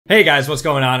Hey guys, what's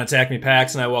going on? It's Acme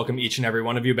Packs, and I welcome each and every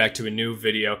one of you back to a new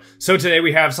video. So today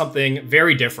we have something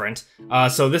very different.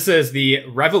 So this is the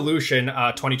Revolution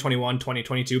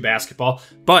 2021-2022 basketball,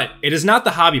 but it is not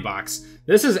the hobby box.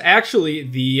 This is actually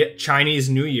the Chinese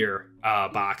New Year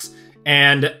box.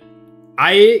 And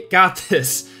I got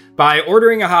this by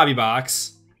ordering a hobby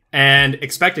box and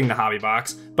expecting the hobby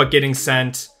box, but getting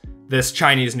sent this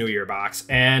Chinese New Year box.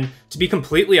 And to be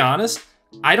completely honest,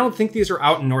 I don't think these are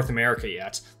out in North America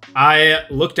yet. I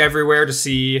looked everywhere to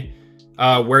see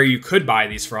where you could buy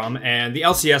these from, and the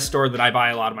LCS store that I buy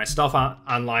a lot of my stuff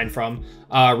online from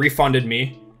refunded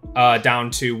me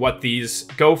down to what these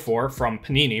go for from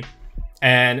Panini.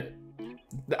 And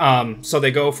so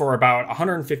they go for about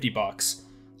 150 bucks.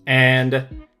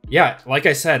 And yeah, like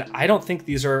I said, I don't think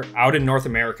these are out in North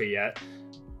America yet.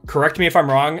 Correct me if I'm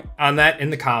wrong on that in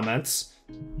the comments.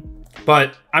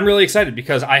 But I'm really excited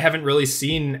because I haven't really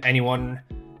seen anyone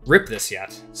rip this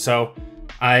yet. So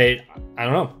I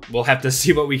don't know. We'll have to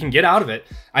see what we can get out of it.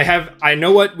 I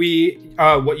know what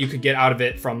you could get out of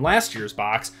it from last year's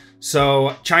box.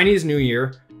 So Chinese New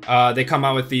Year, they come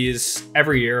out with these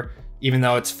every year, even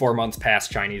though it's 4 months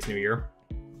past Chinese New Year.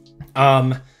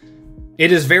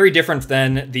 It is very different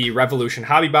than the Revolution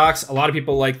hobby box. A lot of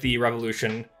people like the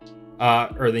Revolution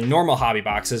or the normal hobby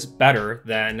boxes better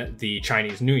than the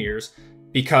Chinese New Year's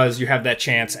because you have that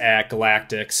chance at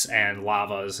Galactics and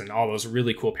Lavas and all those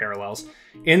really cool parallels.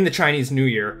 In the Chinese New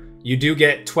Year, you do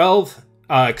get 12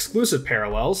 exclusive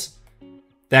parallels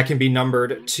that can be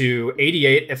numbered to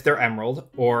 88 if they're Emerald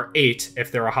or 8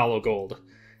 if they're a Hollow Gold.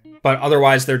 But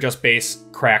otherwise, they're just base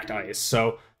cracked ice.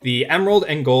 So the Emerald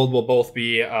and Gold will both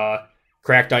be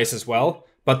cracked ice as well,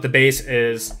 but the base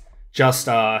is just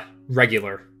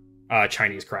regular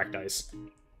Chinese cracked ice.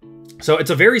 So it's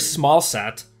a very small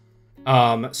set.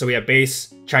 So we have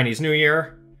base Chinese New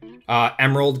Year,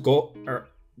 Emerald, Gold,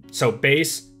 so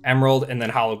base, Emerald, and then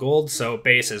Hollow Gold. So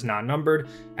base is non-numbered,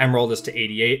 Emerald is to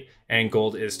 88, and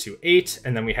Gold is to 8.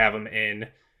 And then we have them in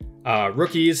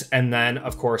rookies, and then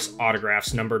of course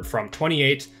autographs numbered from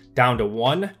 28 down to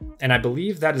 1. And I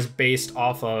believe that is based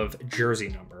off of jersey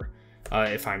number,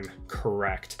 if I'm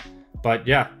correct. But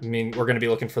yeah, I mean, we're going to be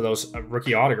looking for those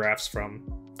rookie autographs from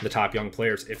the top young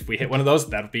players. If we hit one of those,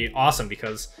 that would be awesome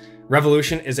because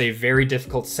Revolution is a very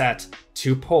difficult set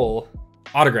to pull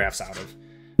autographs out of.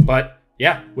 But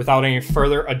yeah, without any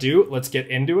further ado, let's get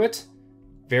into it.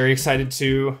 Very excited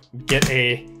to get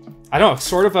I don't know,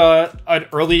 sort of an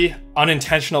early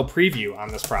unintentional preview on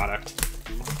this product.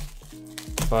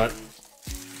 But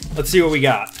let's see what we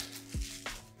got.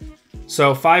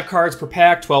 So 5 cards per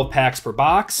pack, 12 packs per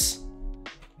box.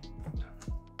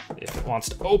 If it wants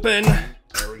to open,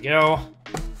 there we go.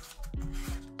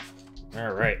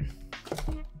 All right.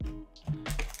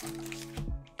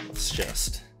 Let's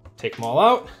just take them all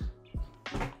out.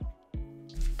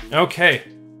 Okay.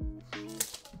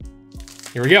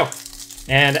 Here we go.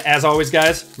 And as always,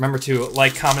 guys, remember to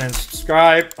like, comment, and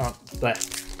subscribe.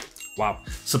 Wow.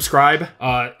 Subscribe.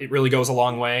 It really goes a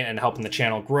long way in helping the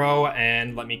channel grow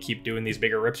and let me keep doing these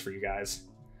bigger rips for you guys.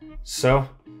 So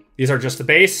these are just the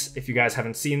base, if you guys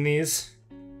haven't seen these.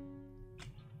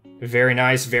 Very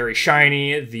nice, very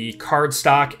shiny. The card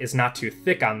stock is not too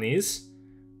thick on these,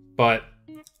 but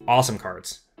awesome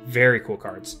cards. Very cool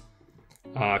cards.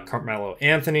 Carmelo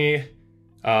Anthony,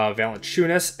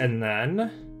 Valanciunas, and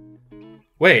then...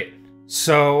 Wait,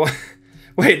 so...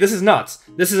 Wait, this is nuts.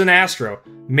 This is an Astro.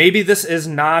 Maybe this is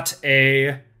not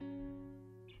a...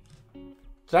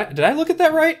 Did I look at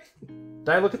that right? Did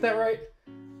I look at that right?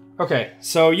 Okay,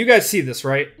 so you guys see this,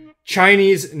 right?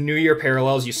 Chinese New Year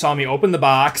parallels. You saw me open the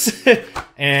box,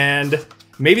 and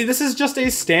maybe this is just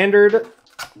a standard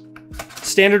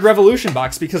Revolution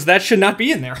box because that should not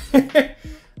be in there.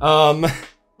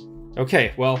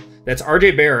 Okay, well, that's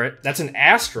RJ Barrett. That's an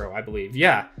Astro, I believe.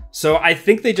 Yeah. So I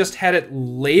think they just had it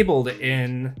labeled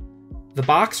in the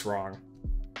box wrong.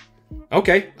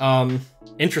 Okay.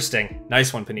 Interesting.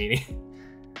 Nice one, Panini.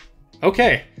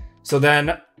 Okay. So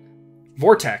then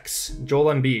Vortex,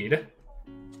 Joel Embiid.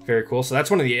 Very cool. So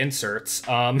that's one of the inserts.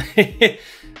 Well,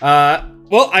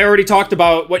 I already talked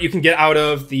about what you can get out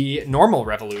of the normal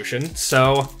Revolution.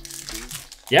 So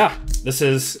yeah, this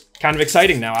is kind of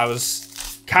exciting now. I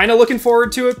was kind of looking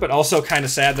forward to it, but also kind of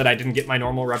sad that I didn't get my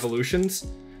normal Revolutions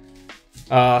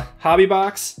hobby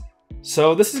box.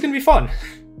 So this is going to be fun.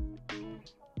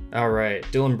 All right.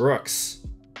 Dylan Brooks,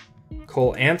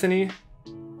 Cole Anthony,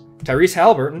 Tyrese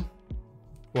Halliburton.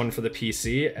 One for the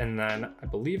PC, and then I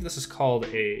believe this is called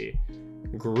a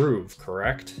Groove,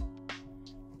 correct?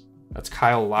 That's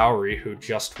Kyle Lowry, who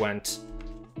just went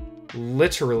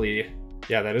literally,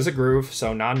 yeah, that is a Groove,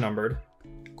 so non-numbered.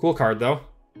 Cool card, though.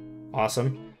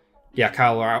 Awesome. Yeah,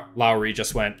 Kyle Lowry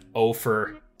just went 0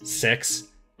 for 6.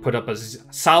 Put up a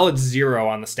solid 0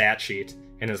 on the stat sheet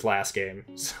in his last game.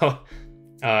 So,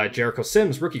 Jericho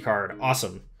Sims, rookie card.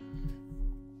 Awesome.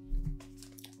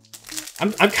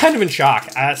 I'm kind of in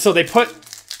shock. So they put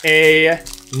a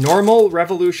normal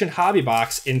Revolution hobby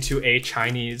box into a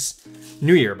Chinese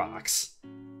New Year box.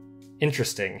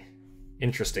 Interesting.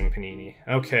 Interesting, Panini.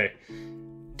 Okay.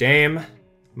 Dame,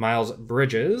 Miles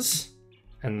Bridges,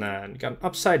 and then got an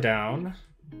upside down.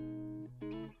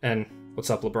 And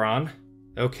what's up, LeBron?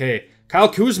 Okay. Kyle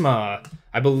Kuzma.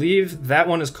 I believe that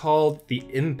one is called the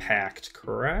Impact,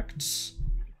 correct?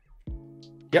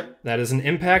 Yep, that is an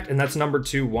Impact, and that's numbered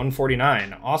to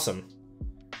 149. Awesome.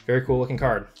 Very cool looking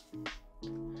card.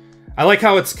 I like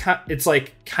how it's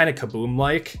like kind of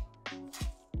Kaboom-like.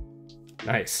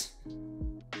 Nice.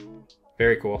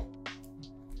 Very cool.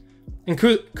 And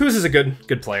Kuz is a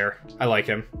good player. I like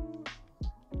him.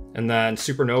 And then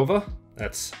Supernova.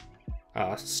 That's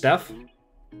Steph.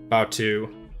 About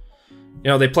to... You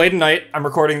know, they played tonight. I'm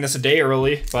recording this a day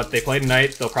early, but they played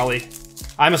tonight. They'll probably...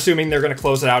 I'm assuming they're going to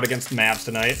close it out against the Mavs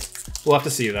tonight. We'll have to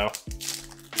see, though.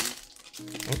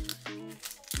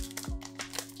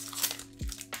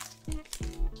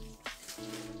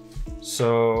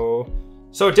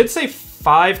 So it did say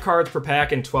 5 cards per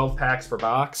pack and 12 packs per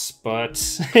box,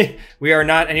 but we are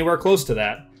not anywhere close to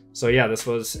that. So yeah, this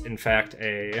was, in fact,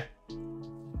 a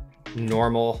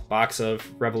normal box of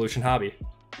Revolution Hobby.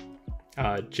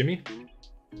 Jimmy.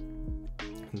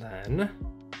 And then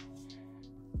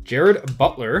Jared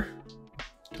Butler.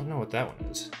 Don't know what that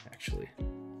one is, actually.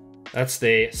 That's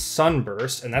the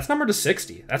Sunburst, and that's numbered to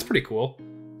 60. That's pretty cool.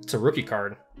 It's a rookie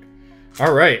card.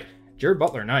 All right, Jared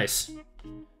Butler, nice.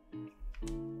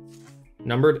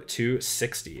 Numbered to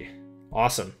 60.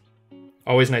 Awesome.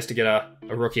 Always nice to get a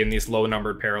rookie in these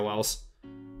low-numbered parallels.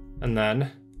 And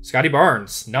then Scotty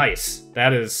Barnes, nice.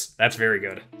 That's very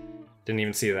good. Didn't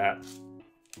even see that.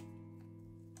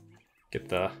 Get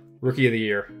the Rookie of the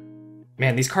Year.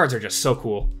 Man, these cards are just so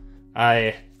cool.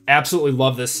 I absolutely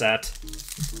love this set.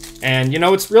 And you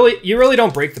know, you really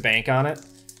don't break the bank on it,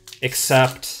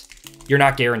 except you're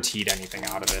not guaranteed anything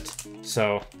out of it.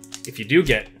 So if you do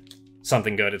get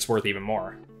something good, it's worth even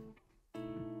more.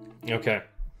 Okay.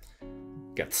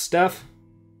 Got Steph.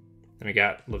 Then we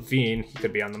got Levine. He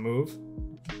could be on the move.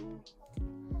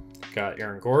 Got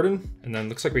Aaron Gordon. And then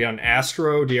looks like we got an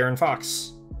Astro De'Aaron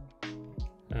Fox.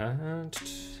 And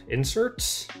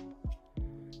insert.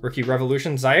 Rookie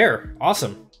Revolution Zaire.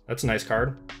 Awesome. That's a nice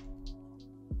card.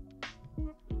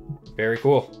 Very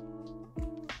cool.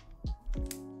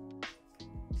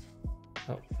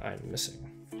 Oh, I'm missing.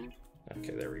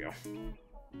 Okay, there we go.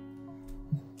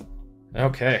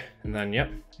 Okay, and then,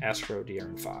 yep, Astro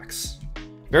De'Aaron Fox.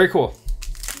 Very cool.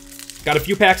 Got a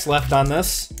few packs left on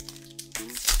this.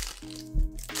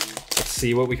 Let's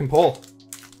see what we can pull.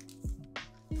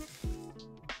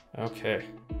 Okay.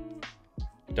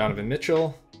 Donovan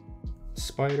Mitchell,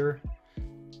 Spider,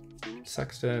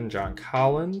 Sexton, John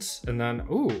Collins, and then,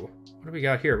 ooh, what do we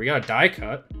got here? We got a die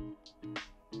cut,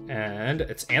 and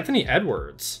it's Anthony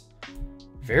Edwards.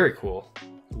 Very cool.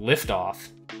 Liftoff.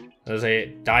 There's a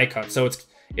die cut, so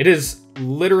it is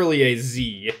literally a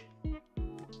Z,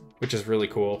 which is really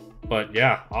cool. But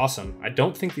yeah, awesome. I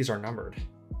don't think these are numbered.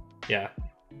 Yeah,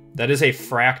 that is a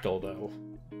fractal though,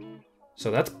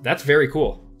 so that's very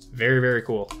cool. Very, very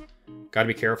cool. Got to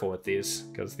be careful with these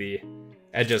because the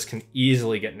edges can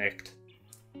easily get nicked.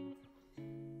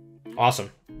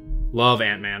 Awesome. Love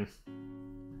Ant-Man.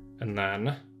 And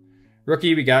then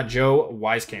rookie, we got Joe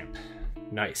Wieskamp.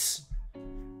 Nice.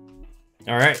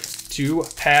 All right, 2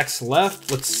 packs left.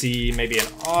 Let's see, maybe an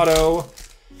auto.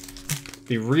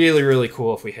 Be really, really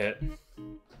cool if we hit.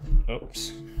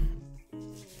 Oops.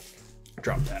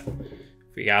 Drop that.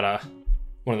 We got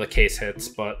one of the case hits,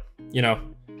 but you know,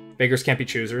 beggars can't be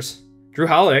choosers. Drew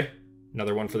Holiday,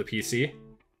 another one for the PC.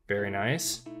 Very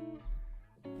nice.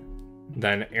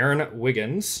 Then Aaron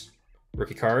Wiggins,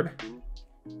 rookie card.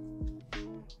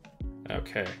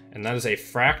 Okay, and that is a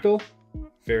fractal.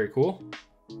 Very cool.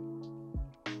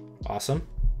 Awesome.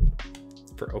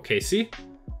 For OKC.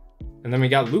 And then we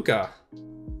got Luka.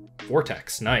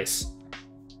 Vortex. Nice.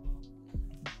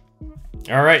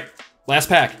 All right. Last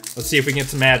pack. Let's see if we can get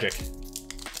some magic.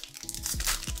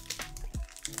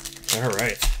 All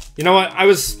right. You know what?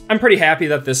 I'm pretty happy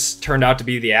that this turned out to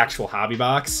be the actual hobby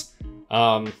box.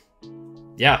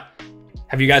 Yeah.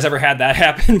 Have you guys ever had that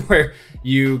happen where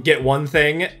you get one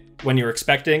thing when you're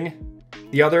expecting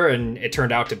the other and it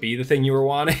turned out to be the thing you were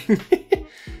wanting?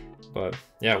 But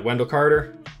yeah, Wendell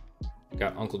Carter,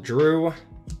 got Uncle Drew,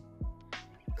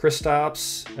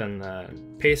 Kristaps, and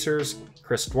then Pacers,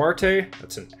 Chris Duarte,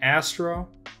 that's an Astro.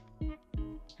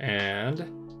 And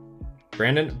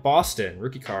Brandon Boston,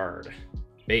 rookie card,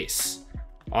 base.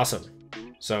 Awesome.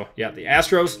 So yeah, the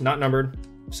Astros, not numbered,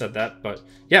 said that, but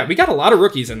yeah, we got a lot of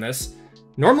rookies in this.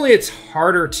 Normally it's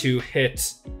harder to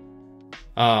hit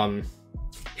on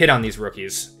these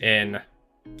rookies in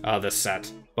this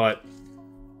set, but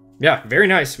yeah, very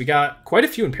nice. We got quite a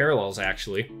few in parallels,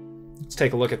 actually. Let's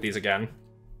take a look at these again.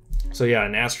 So yeah,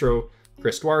 an Astro,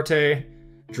 Chris Duarte,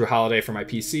 Drew Holiday for my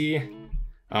PC,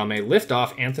 a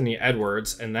Liftoff, Anthony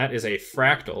Edwards, and that is a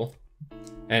Fractal.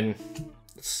 And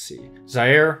let's see,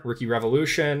 Zaire, Rookie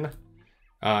Revolution,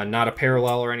 not a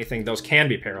parallel or anything. Those can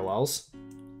be parallels.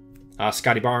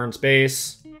 Scotty Barnes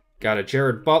base, got a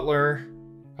Jared Butler,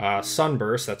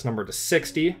 Sunburst, that's numbered to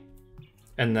 60,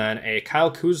 and then a Kyle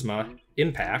Kuzma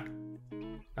Impact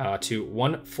to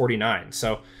 149.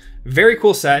 So very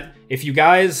cool set. If you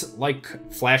guys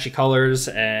like flashy colors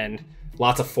and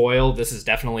lots of foil, this is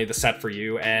definitely the set for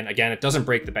you. And again, it doesn't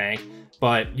break the bank,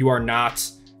 but you are not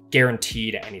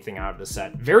guaranteed anything out of the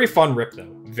set. Very fun rip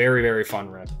though. Very, very fun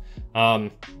rip.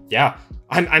 Yeah,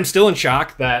 I'm still in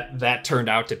shock that that turned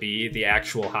out to be the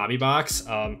actual hobby box.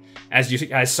 As you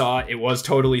guys saw, it was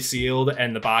totally sealed,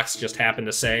 and the box just happened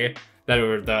to say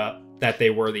that they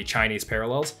were the Chinese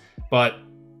parallels. But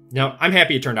no, I'm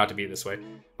happy it turned out to be this way.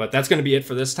 But that's going to be it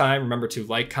for this time. Remember to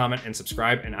like, comment, and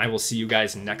subscribe, and I will see you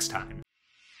guys next time.